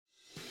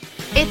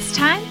It's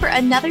time for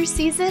another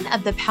season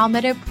of The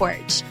Palmetto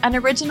Porch, an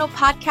original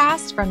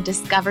podcast from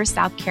Discover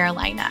South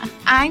Carolina.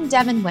 I'm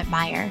Devin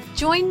Whitmire.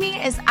 Join me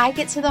as I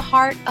get to the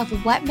heart of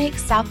what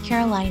makes South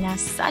Carolina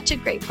such a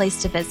great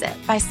place to visit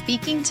by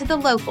speaking to the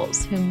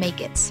locals who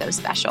make it so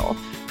special.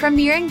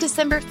 Premiering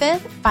December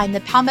 5th, find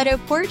The Palmetto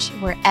Porch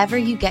wherever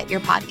you get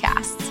your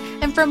podcasts.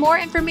 And for more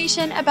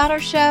information about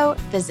our show,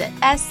 visit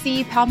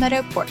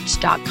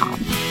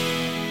scpalmettoporch.com.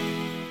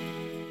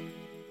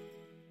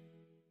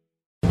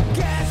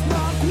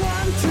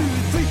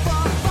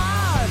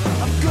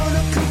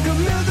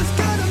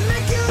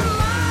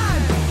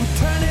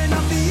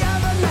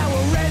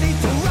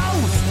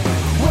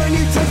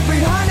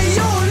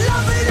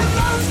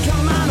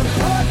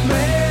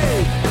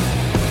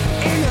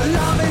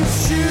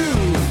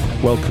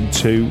 Welcome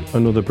to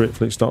another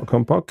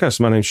Britflix.com podcast.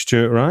 My name's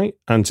Stuart Wright,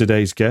 and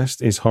today's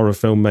guest is horror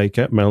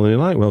filmmaker Melanie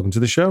Light. Welcome to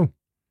the show.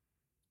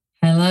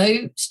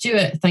 Hello,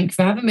 Stuart. Thank you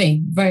for having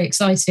me. Very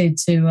excited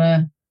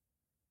to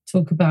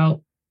talk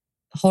about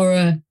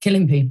horror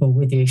killing people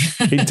with you.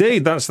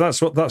 Indeed, that's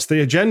the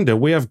agenda.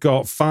 We have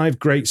got 5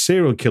 great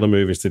serial killer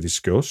movies to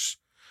discuss.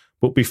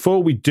 But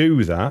before we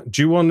do that,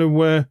 do you want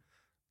to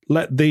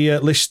let the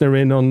listener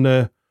in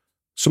on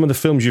some of the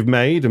films you've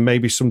made and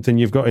maybe something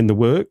you've got in the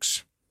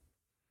works?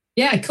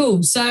 Yeah,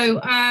 cool.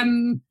 So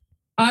I'm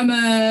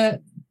a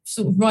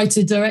sort of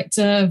writer,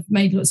 director. I've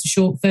made lots of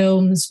short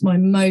films. My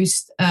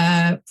most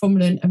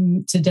prominent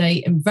and to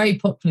date and very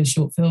popular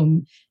short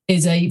film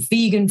is a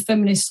vegan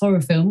feminist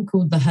horror film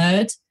called The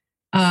Herd,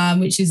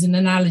 which is an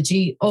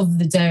analogy of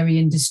the dairy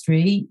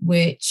industry,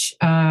 which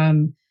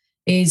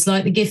is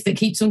like the gift that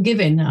keeps on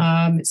giving.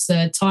 It's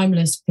a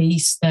timeless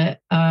piece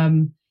that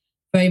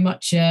very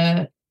much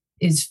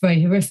is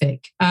very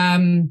horrific.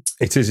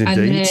 It is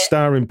indeed.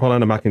 Starring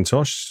Pollyanna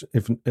McIntosh,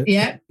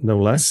 no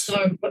less.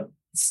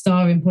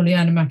 Starring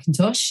Pollyanna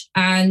McIntosh.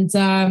 And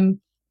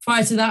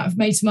prior to that, I've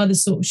made some other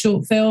sort of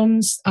short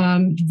films,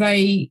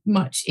 very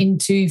much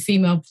into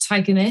female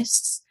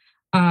protagonists,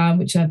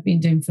 which I've been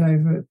doing for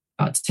over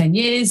about 10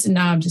 years. And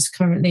now I'm just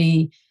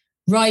currently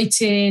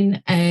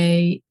writing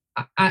a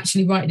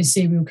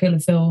serial killer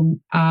film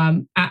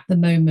at the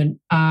moment,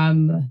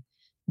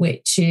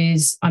 which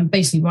is, I'm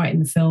basically writing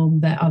the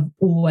film that I've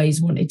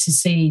always wanted to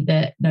see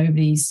that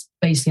nobody's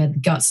basically had the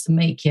guts to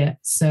make yet.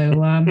 So,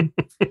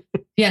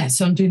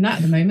 so I'm doing that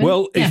at the moment.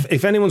 Well,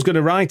 if anyone's going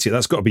to write it,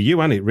 that's got to be you,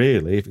 hasn't it,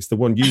 really, if it's the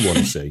one you want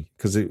to see,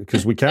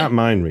 because we can't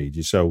mind read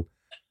you. So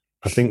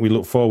I think we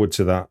look forward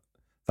to that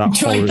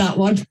tried that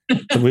one.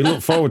 We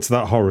look forward to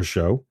that horror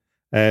show.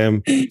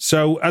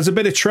 So as a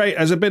bit of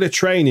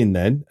training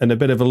then, and a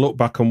bit of a look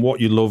back on what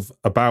you love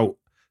about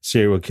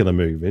serial killer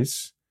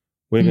movies,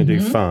 we're going to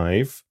do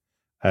 5.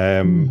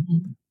 We're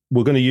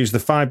going to use the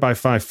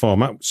 5x5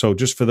 format. So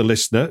just for the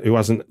listener who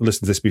hasn't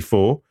listened to this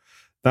before,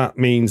 that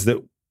means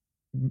that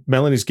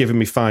Melanie's given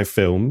me 5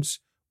 films.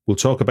 We'll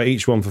talk about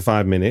each one for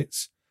 5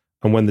 minutes.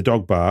 And when the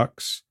dog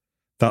barks,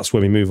 that's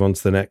when we move on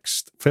to the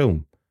next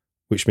film,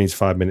 which means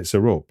 5 minutes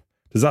are up.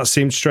 Does that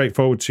seem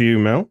straightforward to you,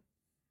 Mel?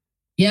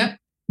 Yep.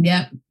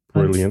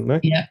 Brilliantly.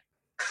 Yeah.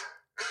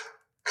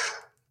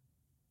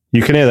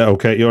 You can hear that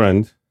okay at your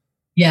end?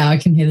 Yeah, I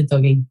can hear the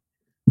doggy.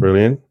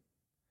 Brilliant.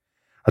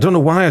 I don't know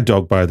why a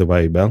dog, by the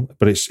way, Mel,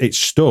 but it's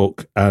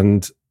stuck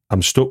and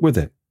I'm stuck with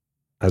it.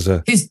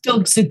 His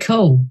dogs are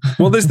cool.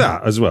 Well, there's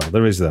that as well.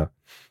 There is that.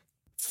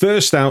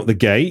 First out the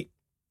gate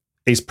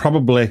is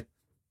probably,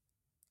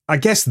 I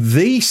guess,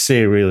 the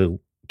serial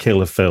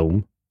killer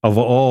film of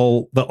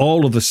all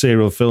of the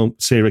serial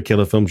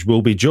killer films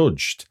will be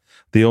judged.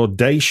 The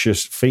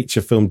audacious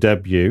feature film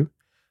debut,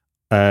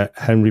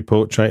 Henry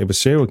Portrait of a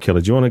Serial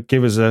Killer. Do you want to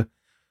give us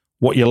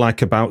what you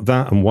like about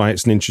that and why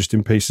it's an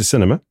interesting piece of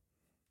cinema?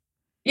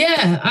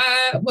 Yeah,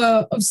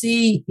 well,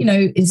 obviously,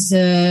 it's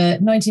a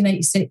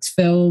 1986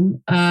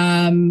 film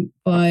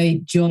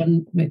by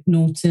John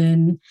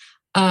McNaughton,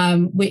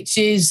 which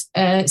is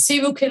a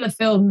serial killer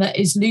film that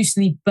is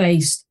loosely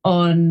based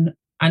on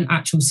an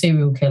actual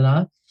serial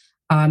killer,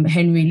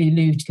 Henry Lee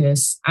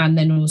Lucas, and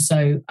then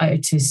also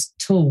Otis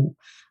Toole.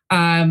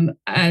 And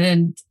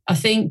I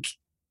think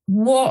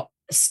what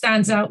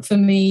stands out for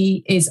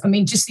me is,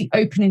 just the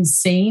opening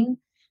scene.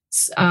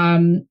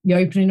 The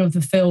opening of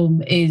the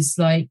film is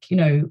like,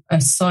 a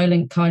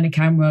silent kind of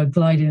camera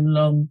gliding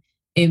along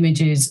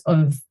images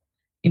of,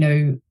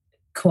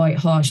 quite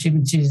harsh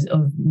images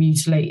of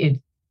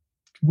mutilated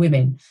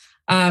women.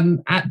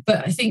 But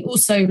I think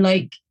also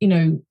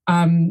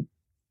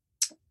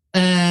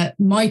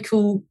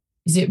Michael,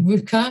 is it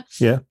Rooker?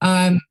 Yeah.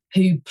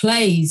 Who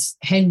plays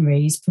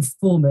Henry's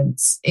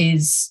performance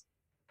is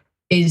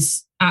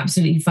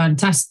absolutely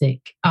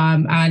fantastic.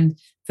 And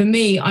for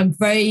me, I'm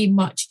very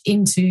much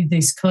into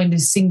this kind of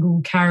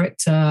single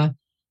character,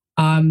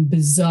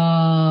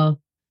 bizarre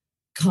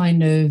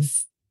kind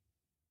of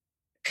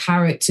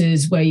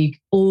characters where you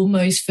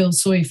almost feel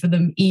sorry for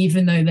them,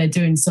 even though they're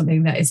doing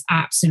something that is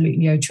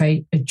absolutely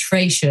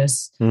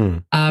atrocious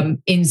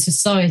in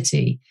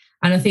society.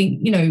 And I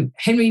think,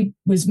 Henry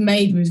was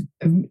made with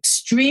an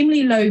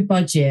extremely low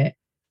budget.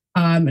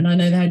 And I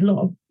know they had a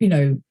lot of,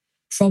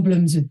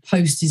 problems with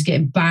posters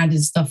getting banned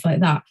and stuff like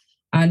that.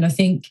 And I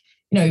think,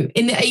 you know,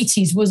 in the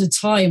 80s was a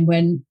time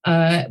when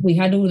we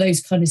had all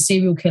those kind of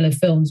serial killer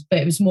films, but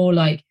it was more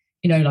like,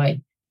 you know, like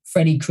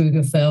Freddy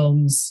Krueger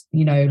films,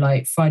 you know,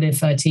 like Friday the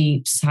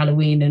 13th,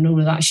 Halloween, and all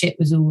of that shit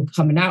was all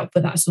coming out.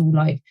 But that's all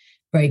like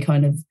very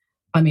kind of,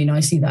 I mean, I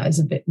see that as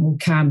a bit more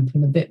camp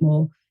and a bit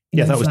more.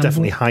 Yeah, that was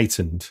definitely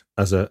heightened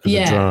as a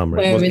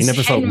drama. It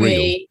never felt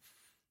real.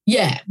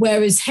 Yeah,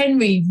 whereas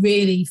Henry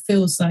really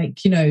feels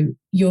like, you know,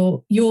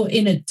 you're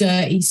in a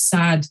dirty,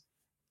 sad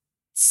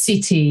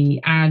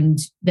city, and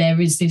there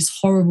is this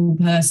horrible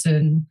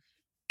person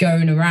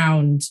going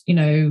around, you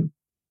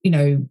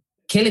know,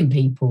 killing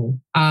people,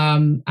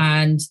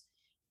 and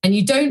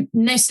you don't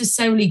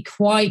necessarily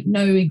quite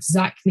know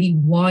exactly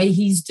why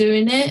he's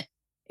doing it.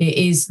 It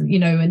is, you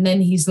know, and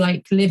then he's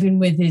like living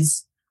with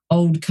his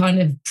old kind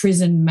of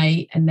prison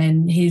mate, and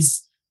then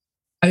his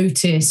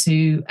Otis,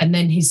 and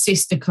then his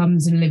sister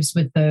comes and lives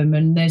with them,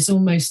 and there's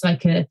almost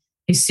like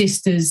his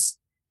sister's,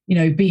 you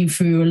know, been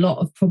through a lot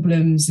of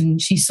problems,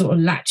 and she sort of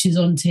latches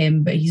onto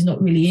him, but he's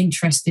not really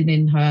interested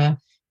in her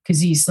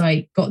because he's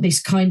like got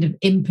this kind of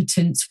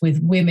impotence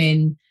with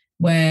women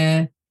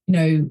where, you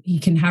know, he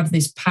can have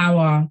this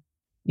power,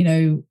 you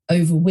know,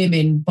 over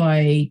women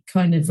by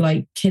kind of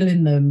like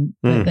killing them.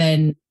 But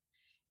then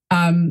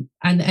and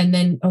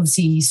then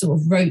obviously he sort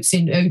of ropes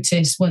in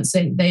Otis once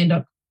they end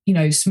up, you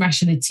know,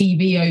 smashing a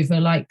TV over,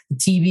 like the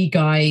TV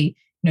guy, you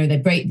know, they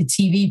break the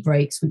TV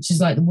breaks, which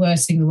is like the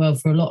worst thing in the world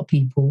for a lot of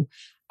people.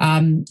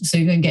 So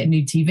you go and get a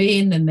new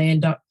TV, and then they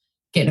end up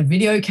getting a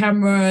video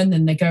camera, and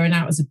then they're going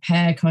out as a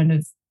pair, kind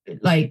of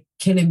like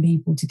killing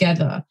people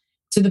together,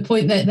 to the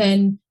point that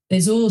then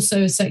there's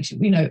also a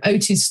section, you know,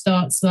 Otis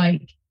starts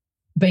like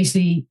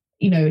basically,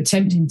 you know,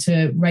 attempting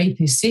to rape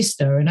his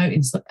sister, and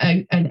Otis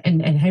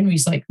and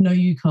Henry's like, no,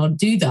 you can't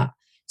do that.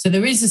 So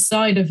there is a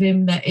side of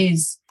him that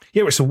is.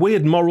 Yeah, it's a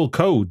weird moral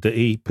code that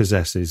he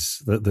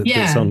possesses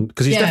that's on,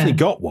 because he's definitely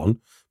got one.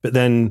 But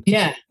then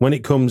when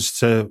it comes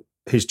to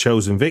his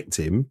chosen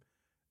victim,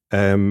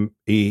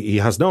 he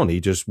has none.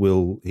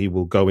 He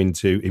will go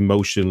into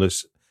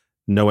emotionless,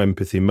 no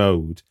empathy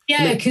mode.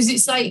 Yeah, because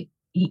it's like,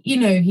 you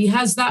know, he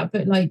has that,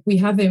 but like we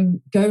have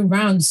him going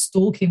around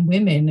stalking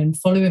women and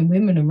following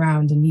women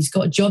around, and he's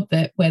got a job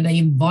where they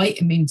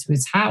invite him into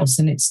his house,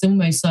 and it's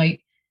almost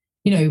like,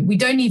 you know, we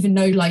don't even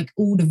know like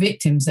all the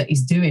victims that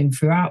he's doing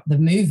throughout the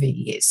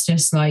movie. It's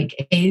just like,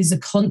 it is a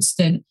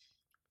constant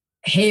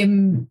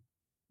him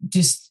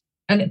just,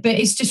 but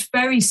it's just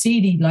very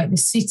seedy, like the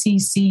city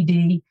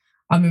seedy.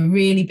 I'm a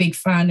really big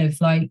fan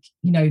of like,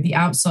 you know, the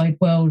outside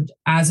world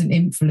as an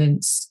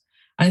influence.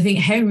 And I think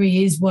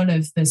Henry is one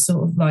of the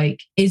sort of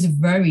like, is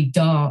very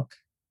dark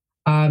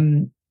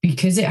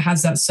because it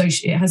has that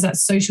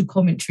social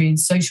commentary and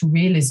social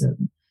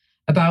realism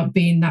about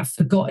being that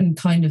forgotten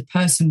kind of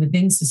person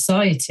within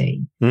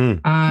society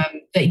that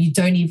you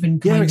don't even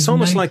it's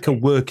almost like a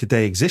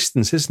workaday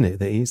existence, isn't it?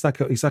 That he's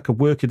like a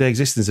workaday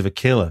existence of a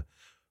killer.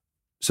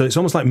 So it's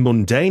almost like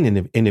mundane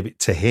in it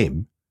to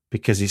him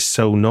because it's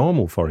so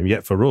normal for him.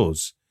 Yet for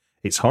us,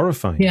 it's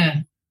horrifying.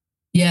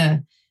 Yeah.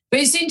 But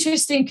it's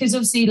interesting because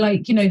obviously,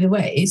 like, you know, the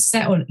way it's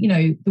set on, you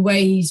know, the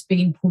way he's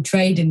being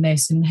portrayed in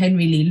this, and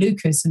Henry Lee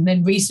Lucas, and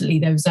then recently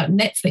there was that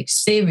Netflix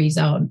series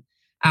out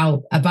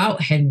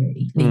about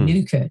Henry Lee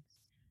Lucas.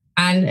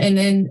 And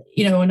then,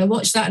 you know, when I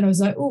watched that and I was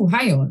like, oh,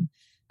 hang on.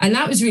 And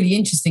that was really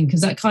interesting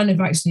because that kind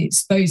of actually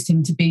exposed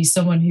him to be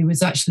someone who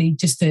was actually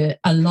just a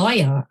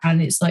liar.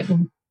 And it's like,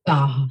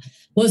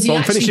 was he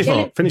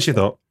actually... Finish your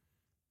thought.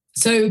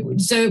 So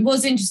it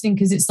was interesting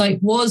because it's like,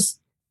 was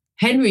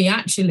he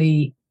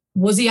actually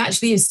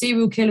a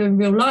serial killer in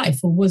real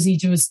life, or was he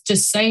just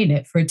saying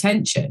it for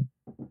attention?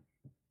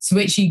 So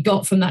which he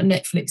got from that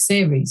Netflix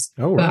series.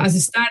 Oh, right. But as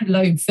a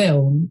standalone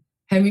film,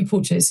 Henry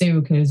Portrait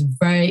Serial Killer is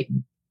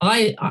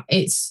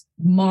it's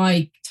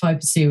my type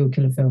of serial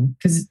killer film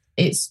because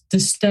it's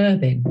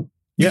disturbing.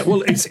 Yeah,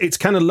 well, it's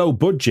kind of low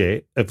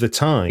budget of the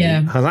time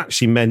has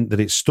actually meant that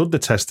it stood the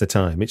test of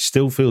time. It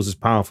still feels as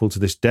powerful to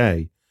this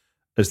day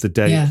as the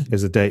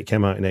day it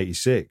came out in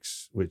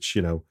 86, which,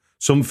 you know,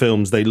 some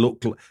films, they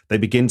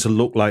begin to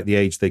look like the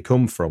age they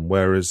come from,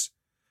 whereas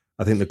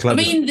I think some of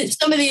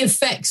the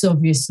effects,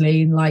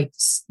 obviously, like,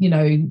 you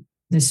know,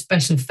 the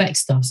special effects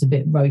stuff's a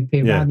bit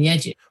ropey around the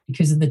edges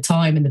because of the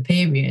time and the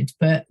period,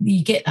 but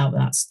you get out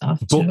that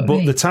stuff.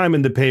 But the time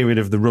and the period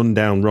of the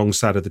rundown, wrong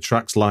side of the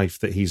tracks life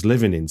that he's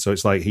living in, so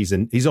it's like he's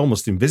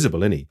almost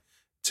invisible, isn't he,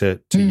 to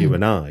you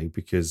and I,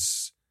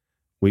 because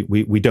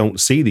we don't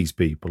see these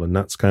people, and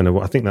that's kind of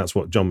I think that's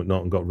what John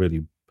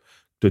McNaughton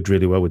did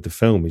really well with the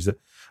film. Is that,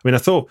 I mean, I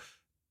thought,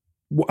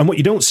 and what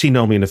you don't see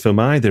normally in a film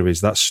either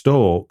is that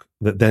stalk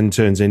that then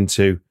turns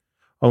into,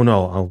 oh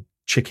no, I'll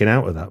chicken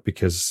out of that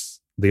because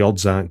the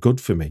odds aren't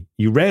good for me.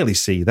 You rarely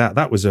see that.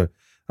 That's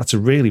a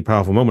really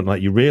powerful moment.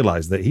 Like, you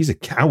realise that he's a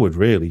coward,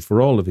 really,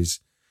 for all of his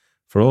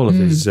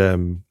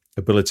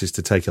abilities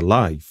to take a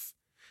life.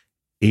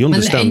 He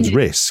understands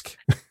risk.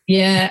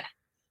 Yeah,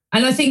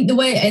 and I think the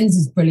way it ends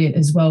is brilliant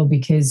as well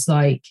because,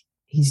 like,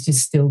 he's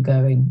just still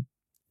going.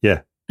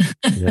 Yeah,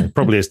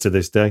 probably is to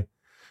this day.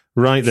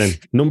 Right then,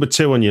 number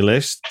 2 on your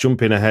list,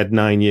 jumping ahead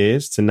 9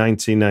 years to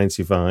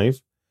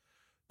 1995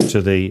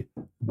 to the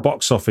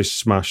box office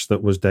smash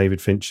that was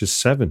David Fincher's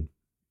Seven.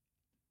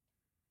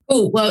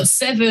 Oh, well,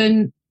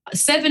 Seven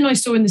I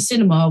saw in the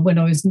cinema when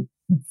I was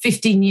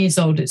 15 years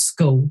old at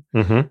school.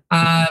 Mm-hmm.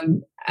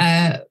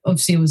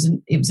 Obviously,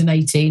 it was an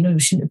 18. I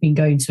shouldn't have been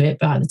going to it,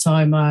 but at the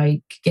time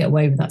I could get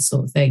away with that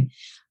sort of thing.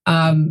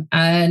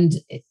 And,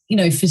 you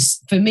know,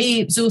 for me,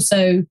 it was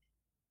also,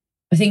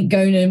 I think,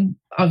 going in,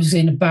 obviously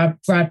in a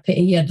Brad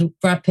Pitt.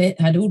 Brad Pitt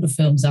had all the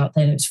films out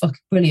there, and it was fucking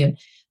brilliant.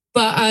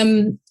 But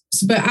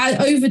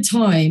over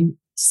time,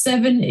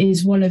 Seven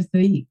is one of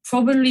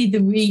probably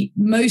the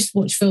most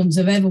watched films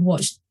I've ever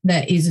watched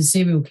that is a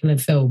serial killer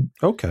film.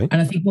 Okay.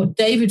 And I think what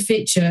David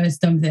Fincher has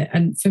done with it,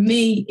 and for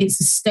me, it's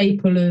a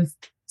staple of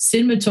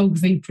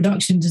cinematography,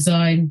 production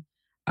design,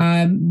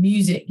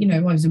 music. You know,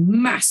 I was a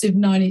massive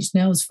Nine Inch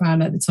Nails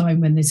fan at the time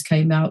when this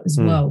came out as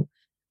well.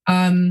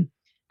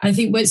 I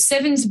think where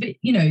Seven's a bit,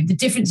 you know, the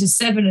difference is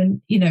Seven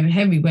and, you know,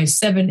 Henry, where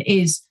Seven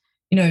is,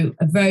 you know,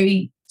 a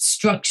very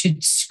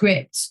structured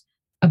script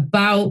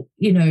about,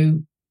 you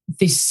know,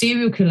 this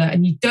serial killer,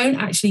 and you don't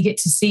actually get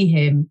to see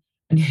him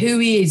and who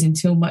he is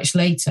until much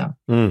later.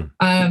 And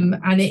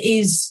it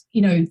is,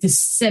 you know, the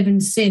 7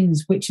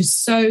 sins, which is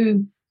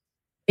so,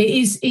 it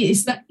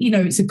is that, you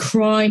know, it's a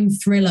crime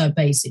thriller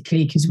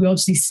basically, because we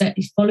obviously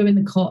following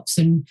the cops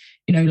and,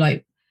 you know,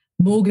 like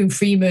Morgan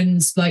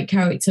Freeman's like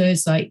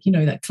characters, like, you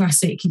know, that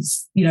classic,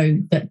 it's, you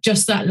know, that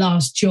just that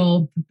last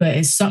job, but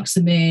it sucks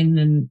them in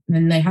and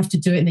then they have to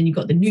do it. And then you've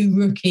got the new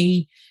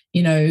rookie,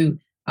 you know,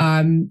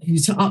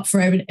 who's up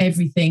for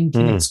everything.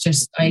 And it's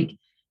just like,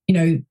 you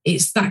know,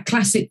 it's that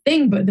classic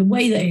thing, but the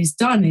way that it's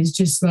done is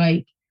just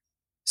like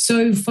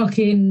so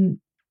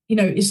fucking, you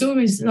know, it's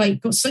always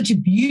like got such a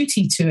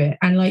beauty to it.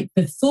 And like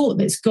the thought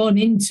that's gone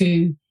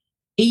into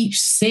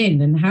each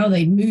sin and how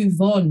they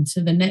move on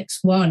to the next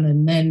one.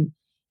 And then,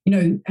 you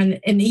know,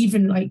 and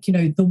even like, you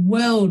know, the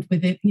world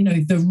with it, you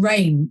know, the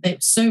rain,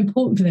 it's so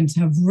important for them to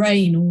have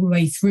rain all the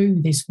way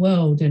through this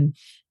world. And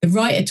the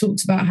writer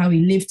talks about how he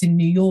lived in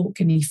New York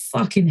and he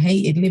fucking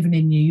hated living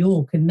in New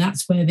York. And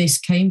that's where this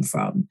came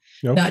from.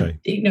 Okay. That,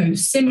 you know,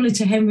 similar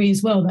to Henry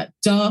as well, that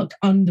dark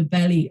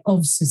underbelly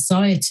of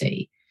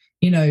society,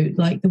 you know,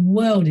 like the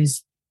world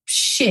is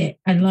shit.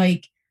 And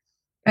like,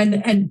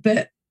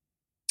 but,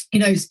 you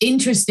know, it's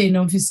interesting,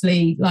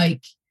 obviously,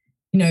 like,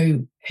 you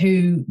know,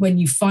 who, when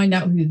you find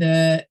out who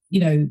the, you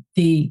know,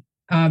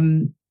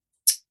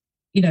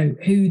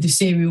 who the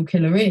serial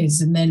killer is,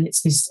 and then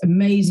it's this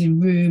amazing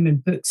room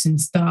and books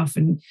and stuff,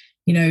 and,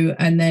 you know,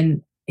 and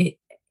then it,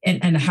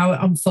 and how it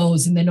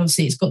unfolds. And then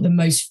obviously it's got the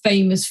most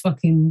famous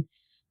fucking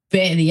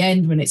bit at the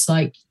end when it's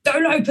like,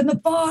 don't open the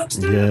box,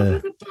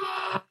 open the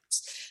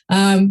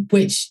box.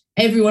 Which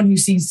everyone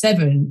who's seen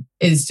Seven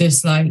is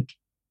just like,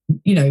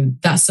 you know,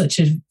 that's such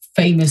a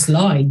famous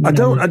line. I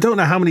don't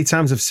know how many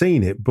times I've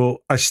seen it, but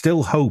I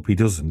still hope he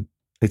doesn't.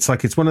 It's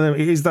like it's one of them.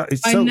 It is that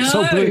it's so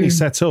brilliantly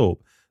set up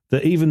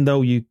that even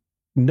though you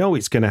know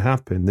it's going to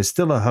happen, there's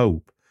still a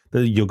hope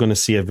that you're going to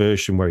see a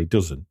version where he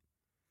doesn't.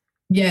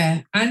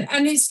 Yeah, and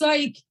it's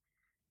like,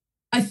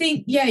 I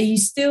think, yeah, you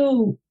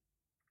still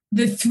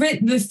the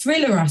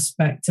thriller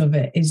aspect of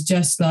it is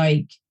just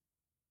like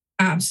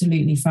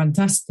absolutely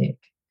fantastic,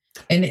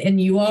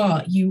 and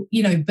you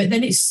know, but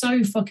then it's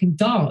so fucking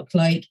dark,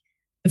 like.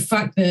 The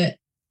fact that,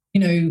 you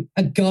know,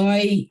 a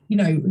guy, you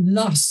know,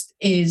 lust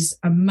is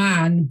a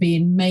man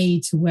being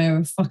made to wear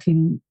a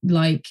fucking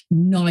like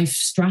knife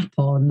strap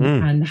on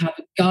and have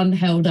a gun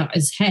held at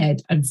his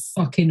head and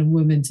fucking a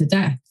woman to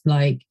death.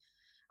 Like,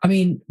 I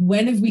mean,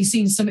 when have we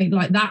seen something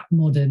like that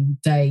modern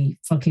day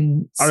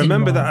fucking cinema? I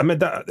remember that. I mean,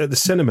 that at the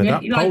cinema,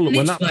 Yeah,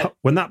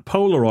 when that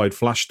Polaroid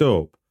flashed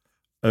up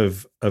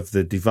of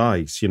the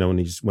device, you know,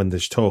 and when they're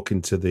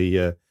talking to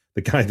the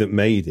guy that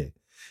made it.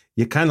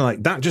 You're kind of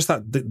like that, just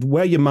that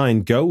where your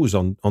mind goes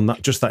on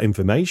that, just that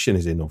information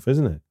is enough,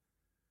 isn't it?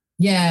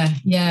 Yeah,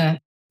 yeah.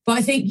 But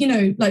I think, you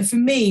know, like for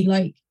me,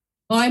 like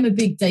I'm a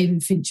big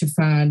David Fincher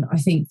fan. I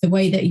think the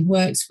way that he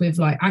works with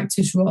like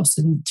Actors Ross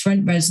and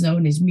Trent Reznor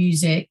and his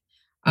music,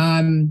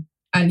 and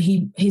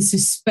his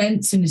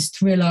suspense and his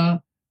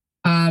thriller,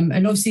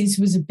 and obviously this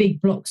was a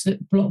big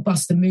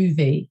blockbuster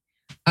movie.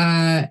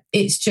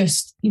 It's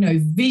just, you know,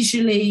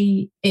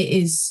 visually it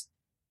is.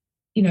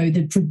 You know,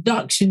 the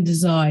production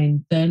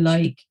design, the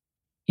like,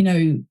 you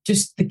know,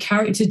 just the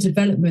character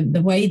development,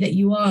 the way that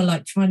you are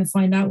like trying to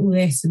find out all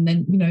this, and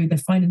then, you know, they're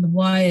finding the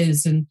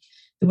wires and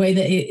the way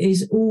that it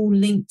is all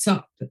linked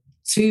up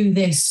to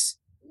this,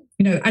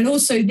 you know, and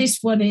also this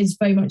one is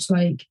very much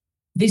like,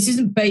 this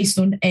isn't based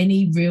on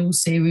any real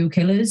serial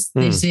killers.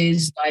 This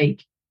is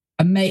like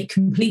a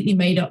completely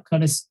made up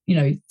kind of, you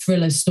know,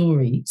 thriller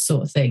story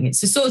sort of thing. It's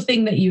the sort of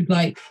thing that you'd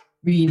like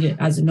read it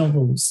as a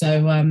novel.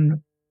 So,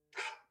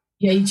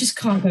 yeah, you just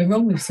can't go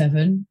wrong with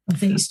Seven. I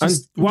think it's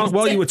just... And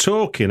while you were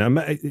talking,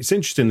 it's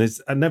interesting.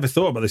 I never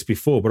thought about this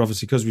before, but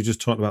obviously because we just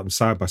talked about them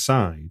side by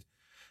side,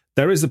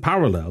 there is a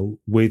parallel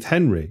with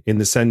Henry in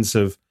the sense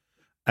of,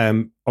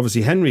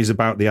 obviously Henry is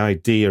about the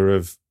idea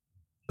of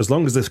as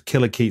long as the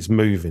killer keeps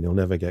moving, he'll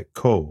never get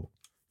caught.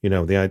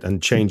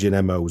 And changing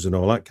MOs and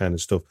all that kind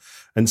of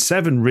stuff. And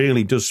 7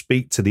 really does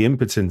speak to the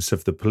impotence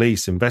of the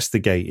police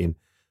investigating,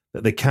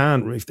 that they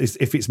can't,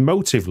 if it's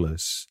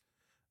motiveless,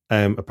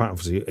 apart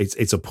from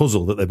it's a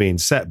puzzle that they're being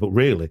set, but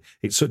really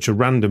it's such a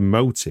random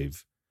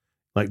motive.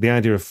 Like the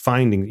idea of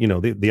finding,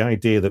 the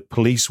idea that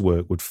police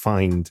work would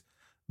find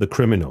the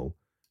criminal.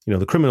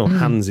 The criminal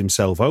hands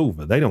himself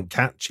over. They don't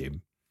catch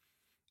him.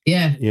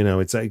 Yeah.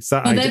 It's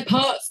that idea.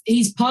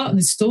 He's part of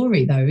the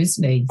story though,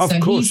 isn't he? Of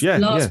course, he's the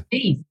last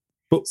piece.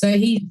 But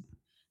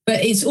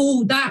it's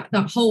all that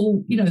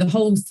whole, the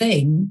whole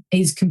thing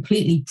is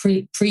completely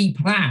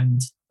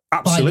pre-planned.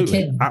 Absolutely. By the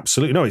killer.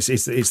 Absolutely. No,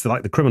 it's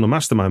like the criminal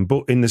mastermind,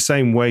 but in the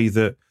same way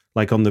that,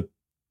 like on the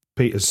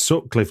Peter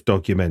Sutcliffe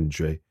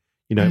documentary,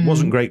 it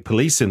wasn't great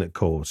policing that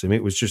caught him.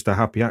 It was just a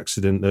happy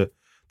accident that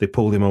they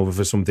pulled him over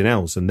for something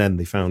else, and then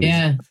they found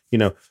him.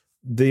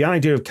 The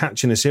idea of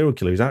catching a serial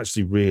killer is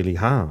actually really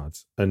hard,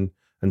 and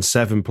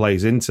 7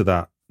 plays into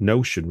that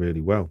notion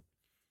really well.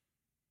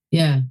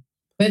 Yeah.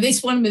 But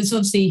this one was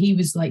obviously, he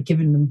was like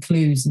giving them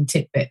clues and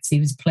tidbits. He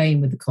was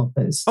playing with the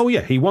coppers. Oh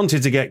yeah, he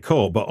wanted to get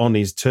caught, but on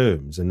his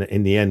terms. And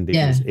in the end,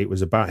 it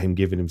was about him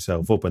giving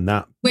himself up, and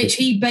that, which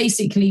he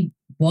basically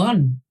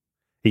won.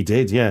 He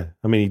did, yeah.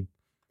 I mean,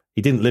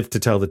 he didn't live to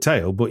tell the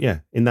tale, but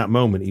yeah, in that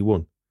moment, he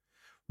won.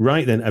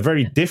 Right then, a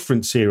very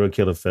different serial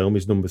killer film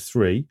is number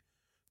 3,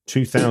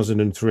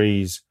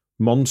 2003's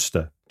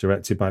Monster,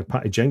 directed by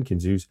Patty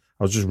Jenkins, who's,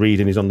 I was just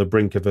reading, is on the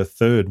brink of a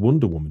 3rd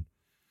Wonder Woman.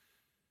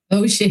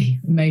 Oh, is she?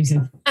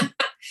 Amazing.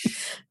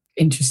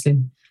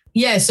 Interesting.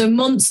 Yeah, so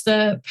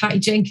Monster, Patty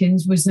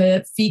Jenkins was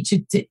a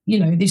featured,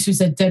 this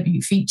was a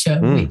debut feature,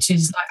 which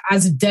is like,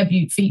 as a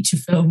debut feature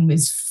film,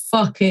 is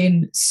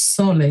fucking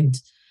solid,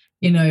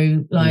 and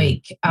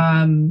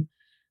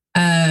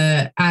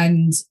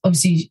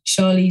obviously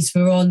Charlize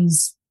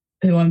Theron's,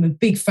 who I'm a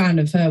big fan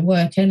of her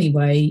work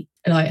anyway,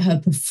 like her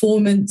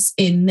performance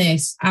in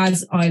this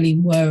as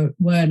Eileen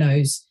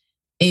Wuornos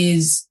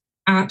is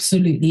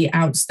absolutely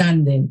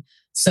outstanding.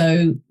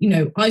 So,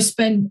 I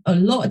spend a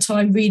lot of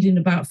time reading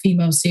about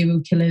female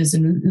serial killers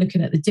and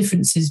looking at the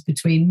differences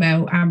between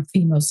male and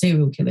female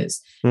serial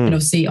killers. And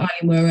obviously, Eileen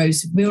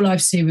Wuornos, real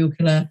life serial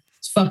killer,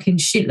 it's fucking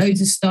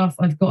shitloads of stuff.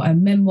 I've got her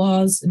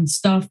memoirs and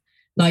stuff.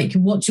 Like, you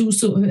can watch all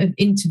sort of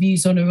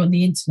interviews on her on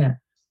the internet.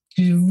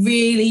 She's a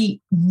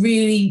really,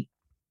 really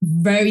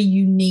very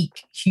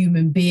unique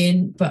human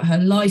being, but her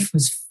life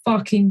was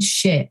fucking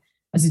shit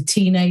as a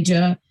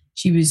teenager.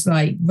 She was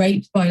like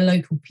raped by a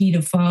local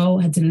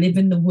paedophile, had to live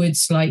in the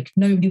woods like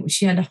nobody.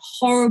 She had a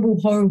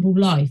horrible, horrible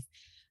life.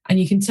 And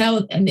you can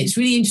tell, and it's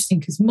really interesting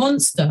because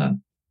Monster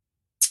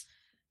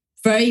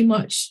very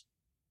much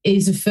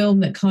is a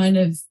film that kind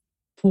of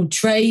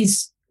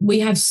portrays, we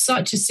have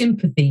such a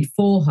sympathy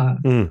for her.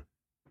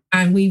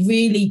 And we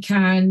really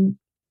can,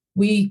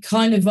 we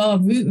kind of are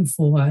rooting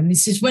for her. And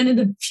this is one of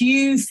the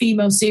few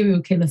female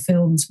serial killer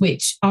films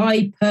which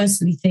I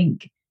personally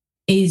think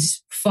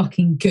is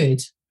fucking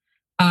good.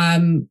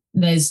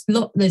 There's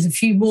a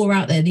few more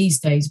out there these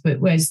days, but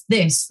whereas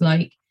this,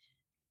 like,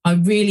 I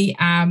really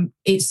am.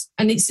 It's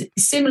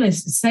similar,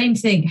 same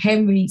thing.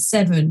 Henry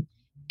VII.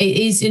 It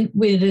is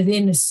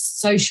within a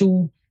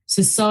social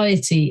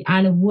society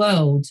and a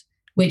world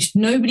which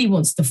nobody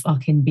wants to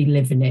fucking be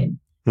living in.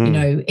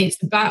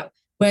 It's about,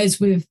 whereas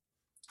with,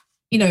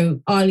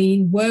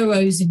 Eileen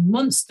Wuornos in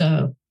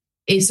Monster,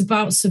 it's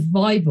about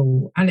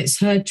survival, and it's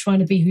her trying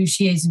to be who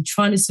she is and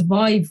trying to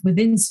survive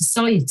within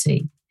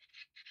society.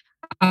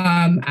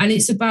 And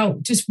it's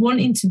about just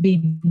wanting to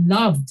be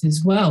loved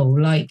as well.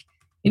 Like,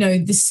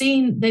 there's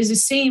a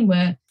scene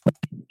where,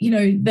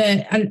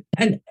 they're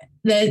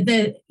her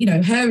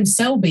and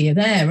Selby are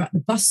there at the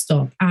bus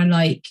stop, and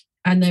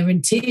they're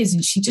in tears,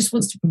 and she just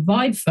wants to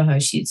provide for her.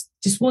 She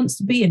just wants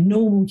to be a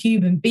normal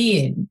human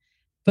being,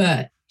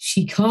 but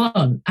she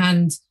can't.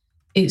 And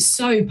it's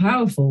so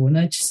powerful. And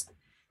I just,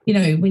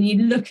 when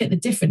you look at the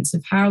difference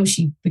of how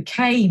she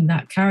became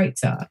that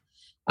character,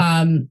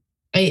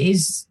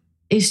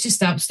 it's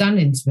just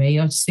outstanding to me.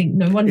 I just think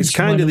no wonder. It's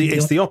kind of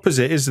it's the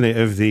opposite, isn't it?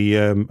 Of the,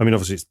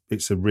 obviously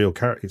it's a real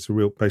character, it's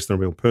based on a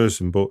real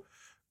person, but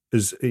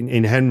as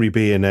in Henry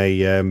being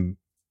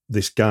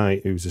this guy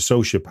who's a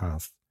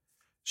sociopath,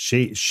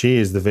 she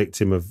is the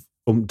victim of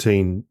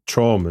umpteen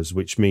traumas,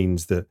 which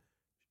means that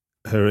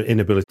her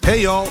inability.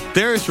 Hey y'all,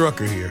 Darius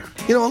Rucker here.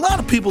 A lot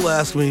of people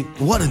ask me,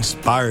 what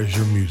inspires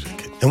your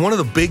music? And one of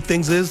the big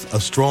things is a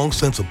strong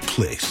sense of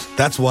place.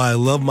 That's why I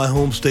love my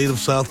home state of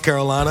South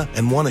Carolina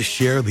and want to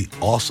share the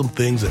awesome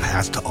things it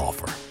has to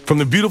offer. From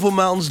the beautiful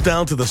mountains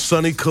down to the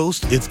sunny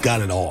coast, it's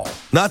got it all.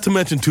 Not to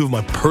mention 2 of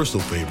my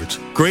personal favorites,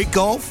 great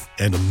golf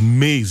and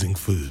amazing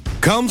food.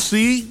 Come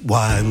see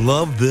why I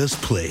love this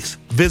place.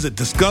 Visit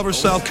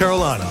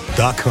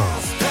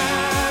discoversouthcarolina.com.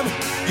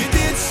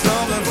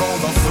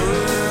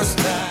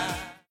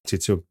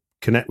 To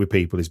connect with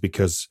people is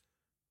because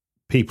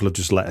people have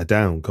just let her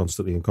down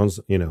constantly and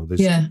constantly.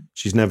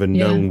 She's never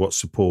known what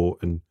support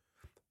and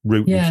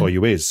rooting for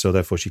you is, so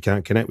therefore she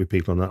can't connect with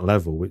people on that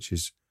level, which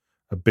is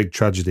a big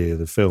tragedy of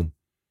the film.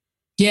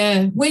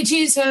 Yeah, which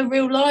is her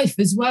real life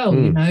as well,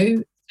 you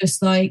know,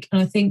 just like, and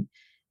I think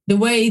the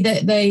way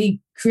that they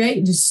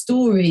created a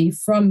story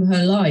from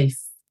her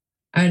life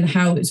and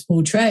how it's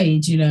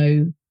portrayed, you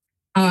know,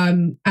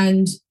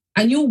 and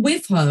you're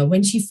with her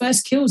when she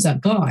first kills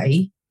that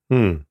guy,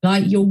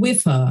 like you're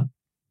with her,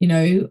 you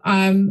know,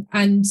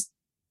 and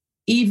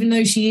even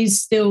though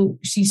she's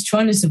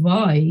trying to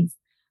survive,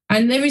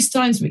 and there is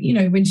times, you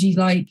know, when she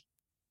like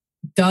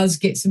does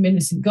get some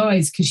innocent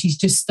guys because she's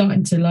just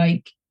starting to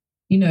like,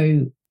 you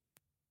know,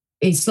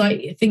 it's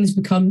like things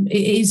become,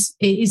 it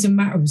is a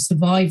matter of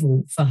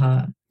survival for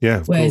her.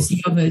 Yeah. Whereas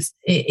the others,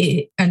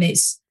 and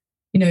it's,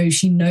 you know,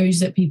 she knows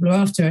that people are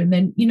after her. And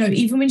then, you know,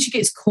 even when she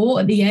gets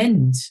caught at the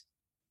end,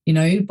 you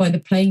know, by the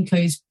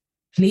plainclothes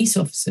police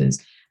officers.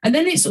 And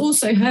then it's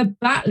also her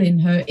battling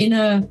her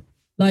inner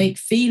like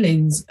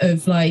feelings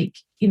of like,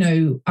 you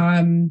know,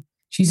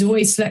 she's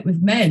always slept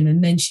with men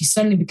and then she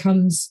suddenly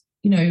becomes,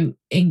 you know,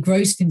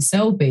 engrossed in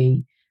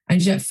Selby.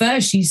 And at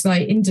first she's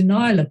like in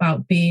denial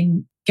about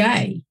being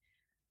gay.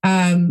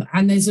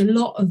 And there's a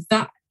lot of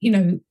that, you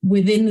know,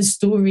 within the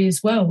story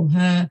as well,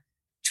 her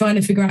trying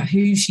to figure out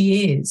who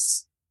she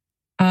is.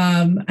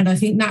 And I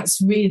think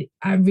that's really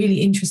a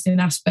really interesting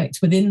aspect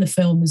within the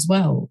film as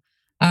well.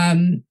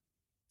 And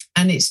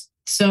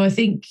so I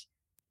think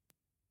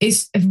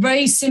it's a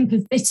very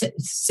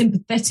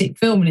sympathetic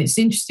film. And it's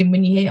interesting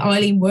when you hear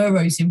Eileen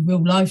Werrow's in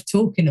real life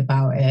talking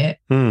about it,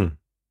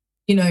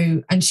 you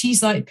know, and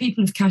she's like,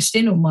 people have cashed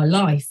in on my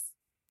life,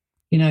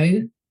 you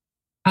know.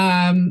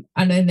 And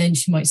then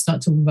she might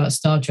start talking about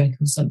Star Trek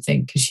or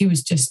something because she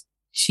was just,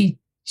 she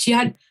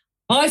had,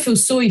 I feel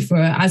sorry for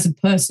her as a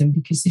person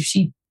because if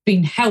she'd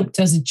been helped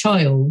as a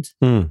child,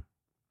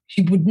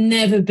 she would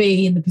never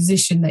be in the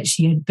position that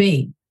she had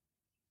been.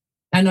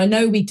 And I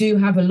know we do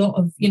have a lot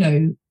of, you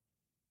know,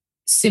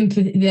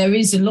 sympathy. There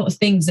is a lot of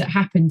things that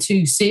happen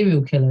to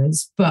serial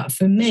killers. But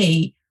for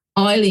me,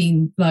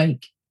 Eileen,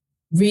 like,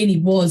 really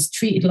was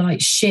treated like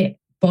shit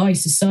by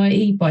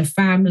society, by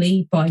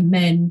family, by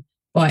men,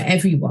 by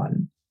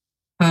everyone.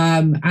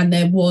 And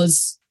there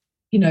was,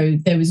 you know,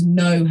 there was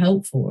no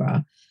help for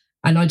her.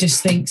 And I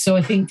just think, so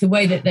I think the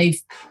way that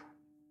they've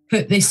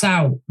put this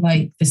out,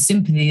 like the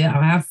sympathy that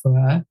I have for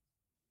her,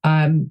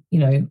 you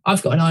know,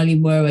 I've got an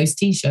Eileen Werrow's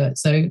t-shirt,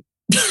 so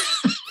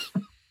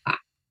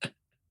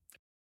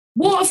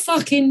what a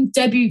fucking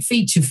debut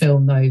feature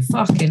film, though.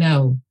 Fucking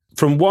hell.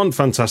 From one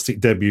fantastic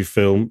debut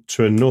film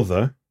to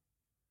another,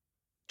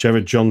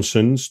 Jared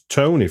Johnson's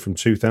Tony from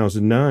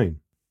 2009.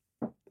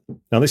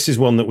 Now, this is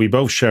one that we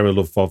both share a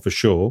love for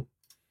sure.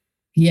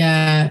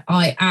 Yeah,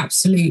 I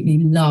absolutely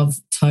love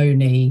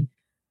Tony.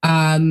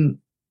 I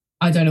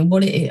don't know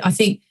what it is. I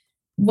think,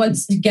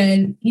 once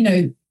again, you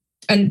know,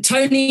 and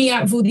Tony,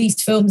 out of all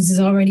these films, is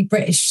our only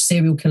British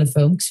serial killer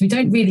film because we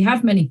don't really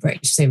have many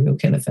British serial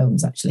killer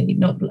films, actually.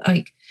 Not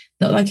like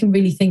I can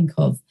really think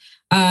of.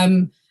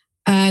 And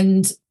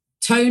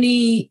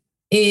Tony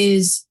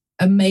is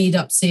a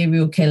made-up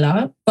serial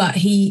killer, but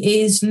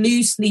he is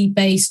loosely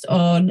based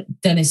on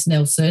Dennis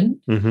Nelson.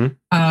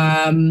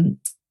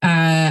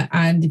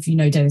 And if you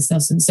know Dennis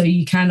Nelson, so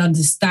you can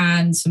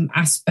understand some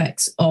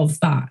aspects of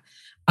that.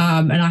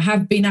 And I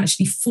have been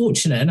actually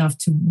fortunate enough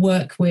to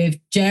work with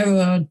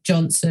Gerard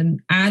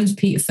Johnson and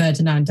Peter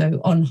Ferdinando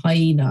on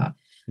Hyena.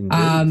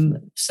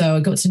 So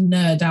I got to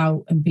nerd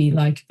out and be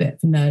like a bit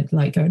of a nerd,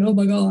 like going, oh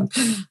my God.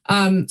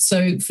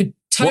 So for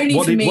Tony,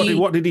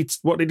 what did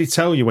he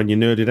tell you when you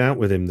nerded out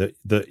with him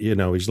that you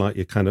know, he's like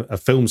your kind of a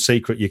film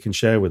secret you can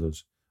share with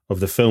us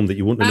of the film that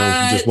you wouldn't have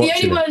known from just watching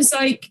it? The only one's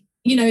like,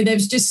 you know,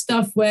 there's just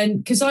stuff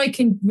because I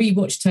can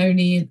rewatch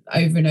Tony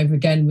over and over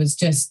again, was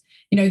just,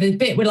 you know, the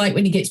bit where like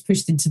when he gets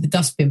pushed into the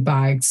dustbin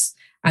bags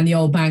and the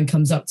old man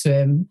comes up to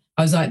him,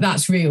 I was like,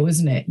 that's real,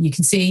 isn't it? You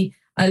can see,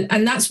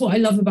 and that's what I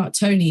love about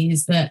Tony,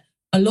 is that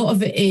a lot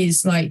of it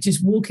is like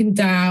just walking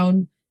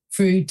down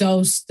through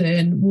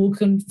Dalston,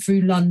 walking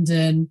through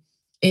London.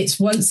 It's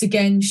once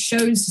again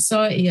showing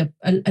society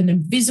an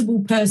invisible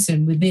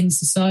person within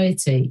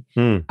society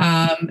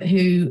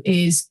who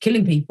is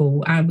killing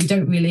people, and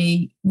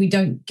we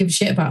don't give a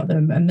shit about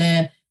them. And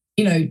they're,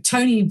 you know,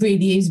 Tony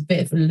really is a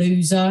bit of a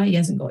loser. He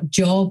hasn't got a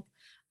job.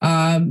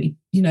 You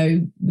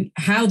know,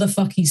 how the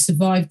fuck he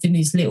survived in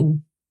his little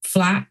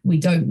flat, we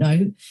don't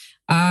know.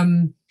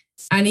 And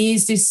he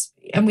is this,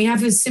 and we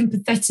have a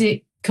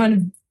sympathetic kind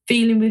of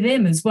feeling with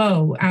him as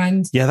well.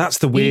 And yeah, that's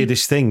the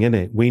weirdest thing, isn't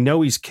it? We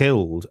know he's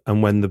killed,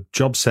 and when the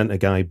job centre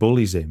guy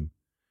bullies him,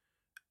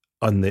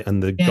 and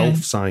the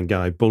golf sign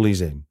guy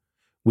bullies him,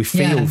 we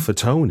feel for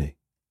Tony.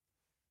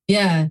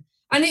 Yeah.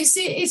 And it's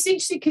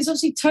interesting because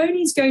obviously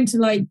Tony's going to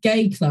like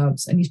gay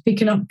clubs and he's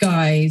picking up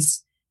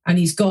guys and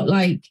he's got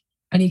like,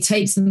 and he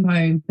takes them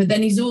home, but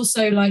then he's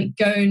also like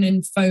going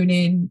and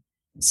phoning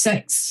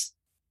sex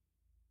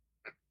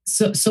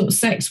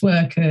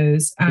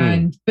workers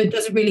but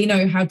doesn't really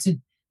know how to,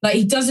 like,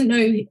 he doesn't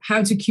know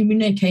how to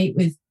communicate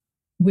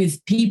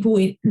with people,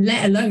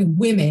 let alone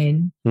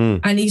women.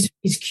 And he's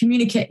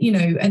communicate, you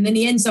know, and then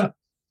he ends up,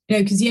 you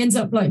know, because he ends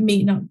up like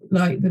meeting up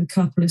like with a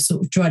couple of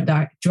sort of drug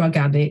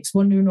addicts,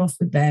 wandering off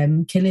with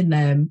them, killing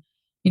them.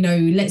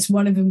 lets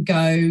one of them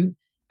go.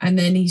 And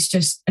then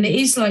and it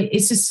is like,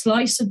 it's a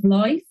slice of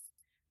life.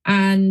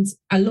 And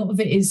a lot of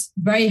it is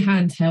very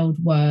handheld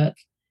work.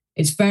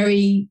 It's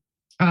very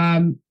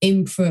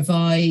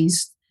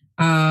improvised.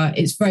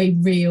 It's very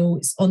real.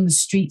 It's on the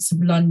streets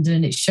of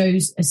London. It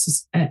shows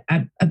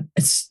a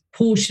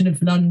portion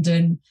of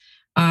London.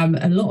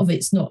 A lot of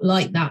it's not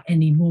like that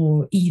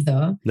anymore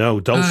either. No,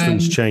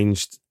 Dalston's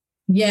changed.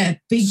 Yeah,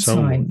 big so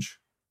time. Much.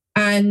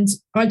 And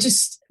I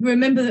just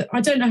remember,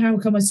 I don't know how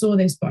come I saw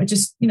this, but I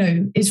just,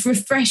 it's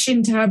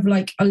refreshing to have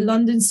like a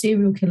London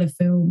serial killer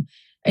film.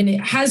 And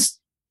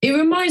it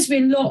reminds me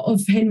a lot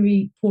of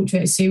Henry Portrait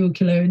of a Serial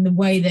Killer in the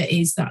way that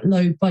is that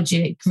low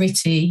budget,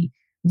 gritty,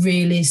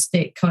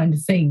 realistic kind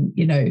of thing,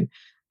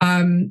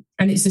 and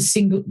it's a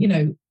single,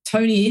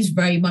 Tony is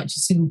very much a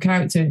single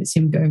character, and it's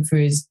him going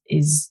through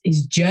his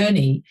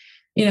journey,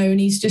 and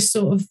he's just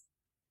sort of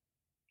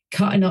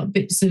cutting up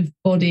bits of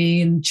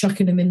body and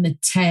chucking them in the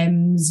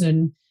Thames,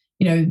 and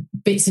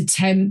bits of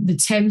the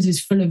Thames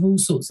is full of all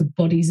sorts of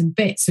bodies and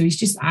bits, so he's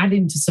just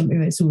adding to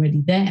something that's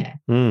already there.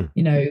 And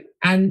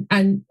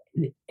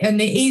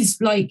it is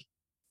like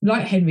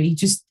Henry,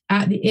 just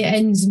it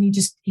ends, and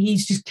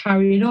he's just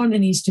carrying on,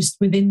 and he's just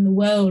within the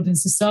world and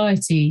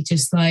society,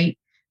 just like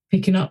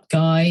picking up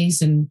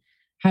guys and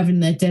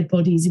having their dead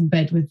bodies in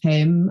bed with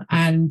him.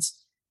 And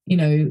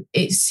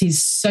it's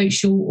his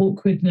social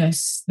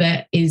awkwardness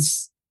that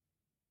is,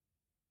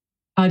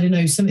 I don't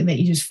know, something that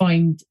you just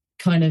find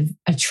kind of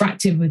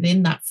attractive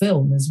within that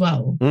film as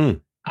well.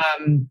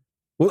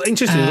 Well,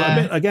 interesting.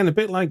 A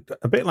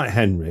bit like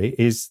Henry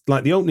is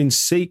like the opening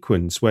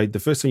sequence where the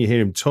first time you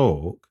hear him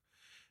talk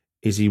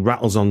is he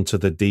rattles onto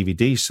the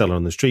DVD seller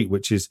on the street,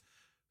 which is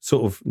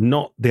sort of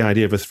not the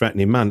idea of a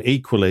threatening man.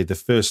 Equally, the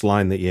first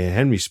line that you hear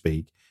Henry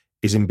speak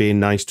is him being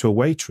nice to a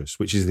waitress,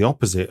 which is the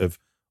opposite of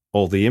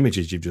all the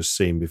images you've just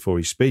seen before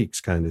he speaks,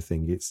 kind of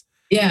thing. It's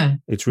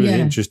really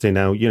interesting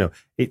how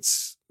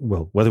it's,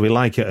 well, whether we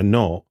like it or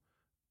not,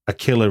 a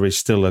killer is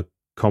still a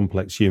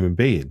complex human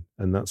being,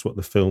 and that's what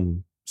the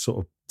film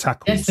sort of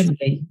tackles.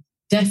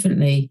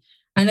 Definitely.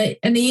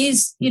 And he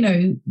is,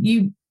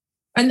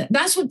 and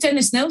that's what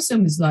Dennis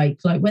Nelson was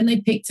like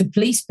when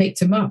police picked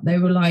him up, they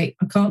were like,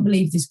 I can't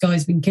believe this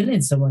guy's been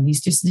killing someone.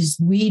 He's just this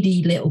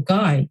weedy little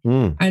guy.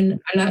 And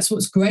that's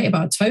what's great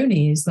about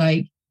Tony is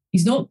like,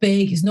 he's not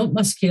big, he's not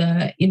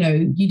muscular,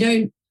 you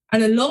don't,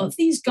 and a lot of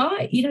these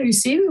guys,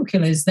 serial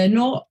killers, they're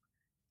not,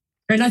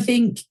 and I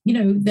think,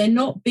 they're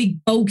not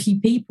big, bulky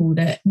people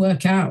that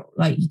work out.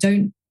 Like, you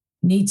don't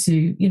need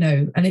to,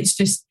 and it's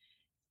just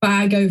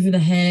bag over the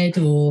head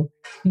or,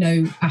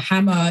 a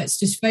hammer. It's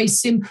just very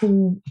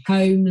simple,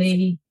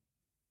 homely,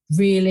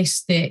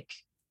 realistic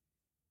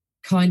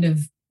kind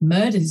of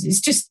murders.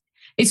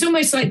 It's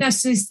almost like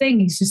that's his thing.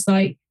 He's just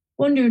like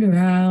wandering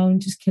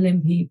around, just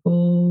killing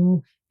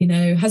people,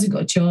 hasn't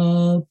got a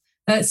job.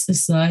 That's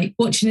just like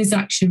watching his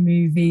action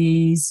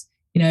movies,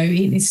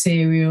 eating his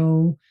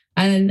cereal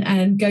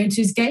and going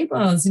to his gay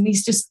bars, and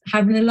he's just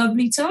having a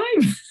lovely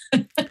time.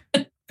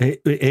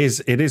 It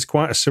is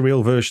quite a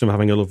surreal version of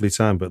having a lovely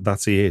time, but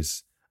that he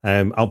is.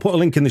 I'll put a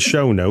link in the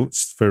show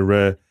notes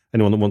for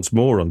anyone that wants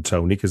more on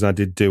Tony, because I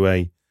did do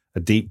a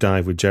deep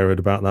dive with Jared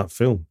about that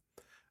film.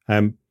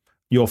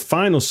 Your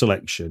final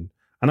selection,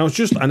 and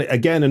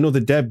again, another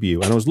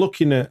debut, and I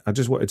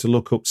just wanted to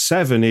look up,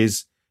 7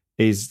 is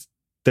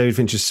David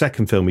Fincher's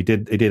second film. He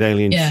did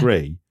Alien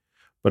 3,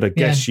 but I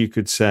guess you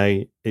could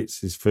say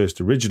it's his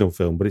first original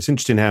film. But it's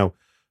interesting how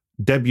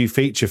debut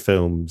feature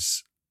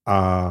films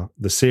are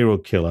the serial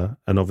killer,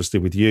 and obviously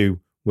with you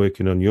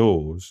working on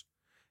yours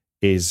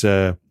is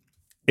a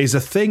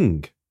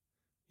thing.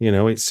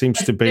 It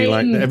seems to be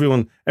like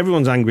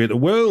everyone's angry at the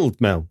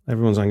world, Mel.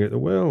 Everyone's angry at the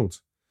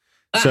world.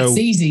 That's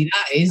easy,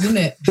 that is, isn't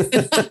it?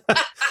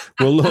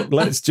 Well, look,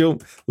 let's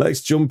jump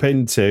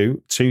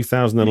into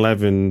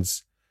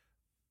 2011's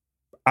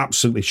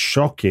absolutely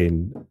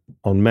shocking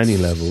on many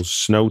levels,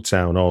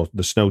 Snowtown, or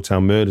the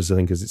Snowtown Murders, I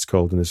think, as it's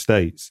called in the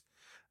States.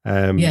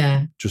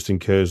 Justin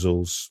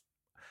Kurzel's,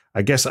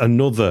 I guess,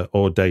 another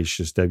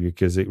audacious debut,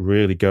 because it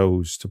really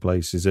goes to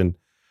places and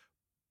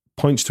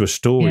points to a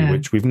story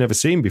which we've never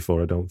seen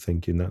before, I don't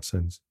think, in that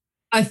sense.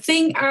 I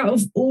think out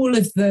of all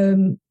of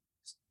them,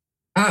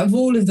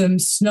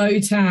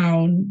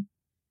 Snowtown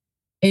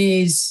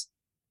is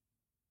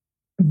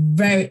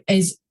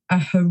a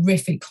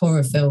horrific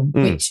horror film,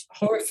 which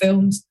horror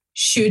films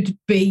should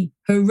be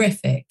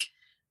horrific.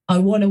 I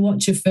want to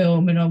watch a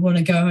film and I want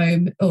to go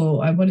home,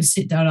 or I want to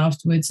sit down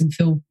afterwards and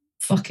feel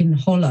fucking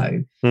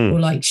hollow or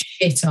like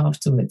shit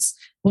afterwards.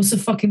 What's the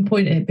fucking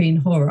point of it being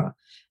horror?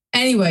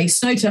 Anyway,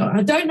 Snowtown,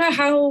 I don't know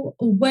how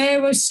or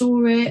where I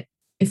saw it.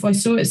 If I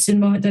saw it at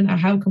cinema, I don't know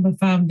how come I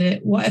found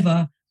it,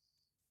 whatever.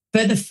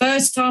 But the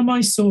first time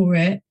I saw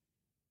it,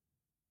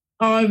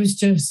 I was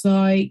just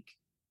like,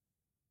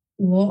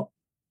 what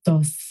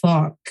the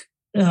fuck?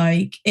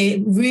 Like,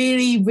 it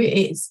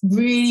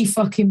really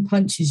fucking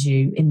punches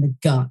you in the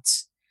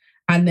gut.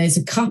 And there's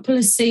a couple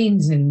of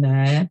scenes in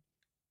there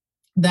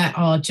that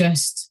are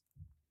just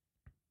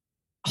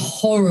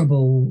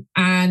horrible.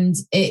 And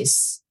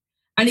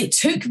And it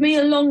took me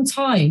a long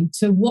time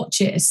to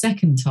watch it a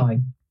second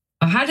time.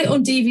 I had it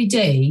on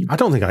DVD. I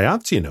don't think I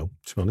have, to be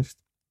honest.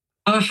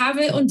 I have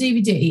it on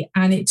DVD,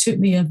 and it took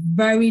me a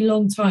very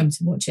long time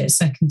to watch it a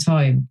second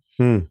time.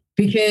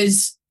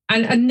 Because,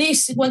 and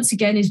this, once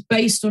again, is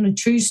based on a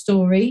true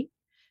story.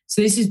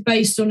 So this is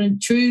based on a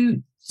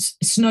true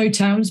snow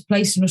town,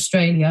 place in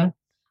Australia,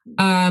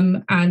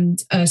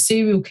 and a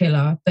serial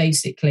killer,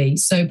 basically.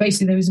 So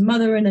basically there was a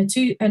mother and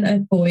a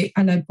boy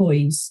and her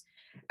boys.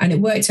 And it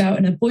worked out,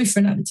 and her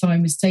boyfriend at the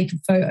time was taking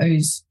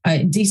photos,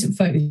 indecent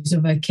photos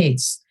of her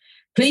kids.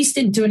 Police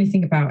didn't do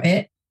anything about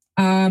it.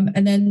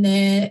 And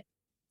then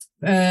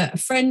a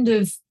friend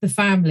of the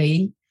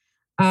family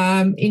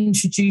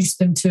introduced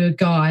them to a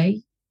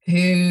guy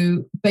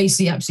who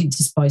basically absolutely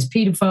despised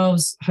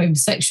paedophiles,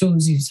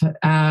 homosexuals,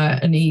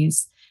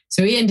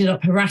 so he ended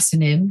up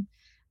harassing him.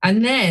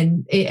 And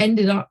then it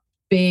ended up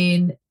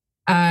being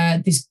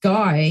this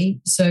guy,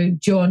 so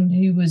John,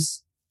 who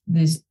was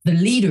the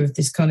leader of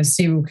this kind of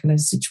serial killer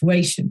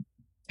situation,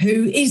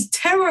 who is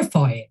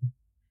terrifying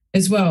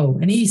as well.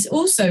 And he's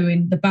also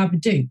in The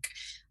Babadook.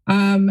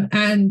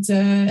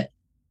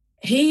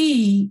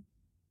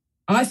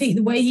 I think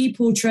the way he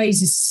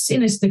portrays a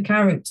sinister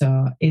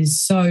character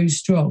is so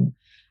strong.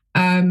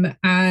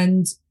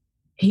 And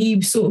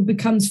he sort of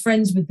becomes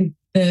friends with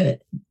the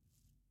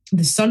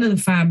son of the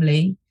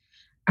family.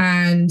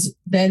 And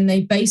then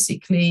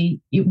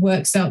it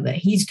works out that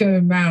he's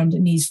going around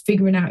and he's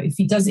figuring out if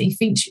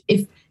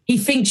he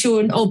thinks you're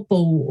an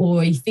oddball,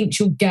 or he thinks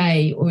you're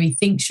gay, or he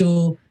thinks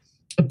you're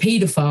a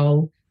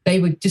paedophile, they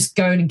were just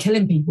going and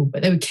killing people.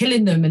 But they were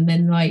killing them and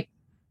then like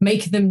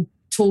making them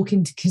talk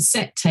into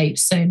cassette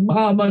tapes saying,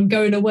 "Mom, I'm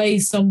going away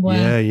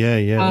somewhere."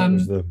 Yeah.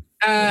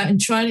 And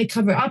trying to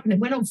cover it up. And it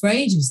went on for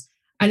ages.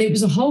 And it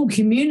was a whole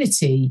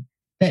community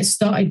that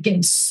started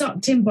getting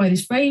sucked in by